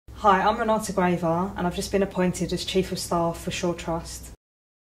Hi, I'm Renata Graver and I've just been appointed as Chief of Staff for Shaw Trust.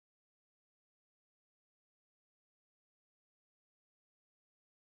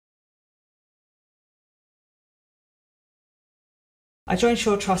 I joined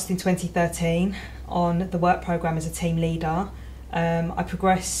Shaw Trust in 2013 on the work programme as a team leader. I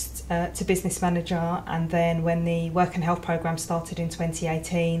progressed to business manager, and then when the work and health programme started in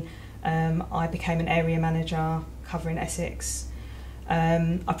 2018, I became an area manager covering Essex.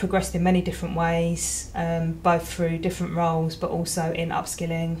 I progressed in many different ways, both through different roles but also in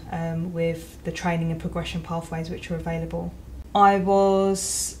upskilling with the training and progression pathways which are available. I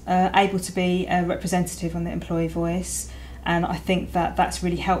was able to be a representative on the Employee Voice, and I think that that's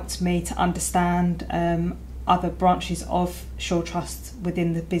really helped me to understand other branches of Shaw Trust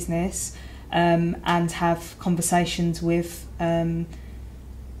within the business and have conversations with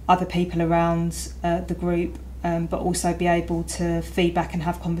other people around the group, but also be able to feedback and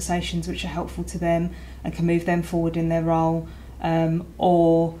have conversations which are helpful to them and can move them forward in their role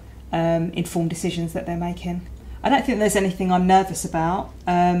or inform decisions that they're making. I don't think there's anything I'm nervous about.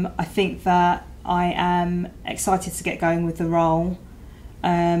 I think that I am excited to get going with the role.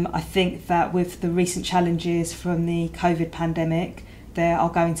 I think that with the recent challenges from the COVID pandemic, there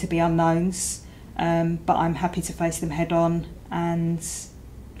are going to be unknowns, but I'm happy to face them head on and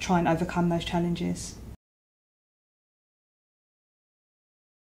try and overcome those challenges.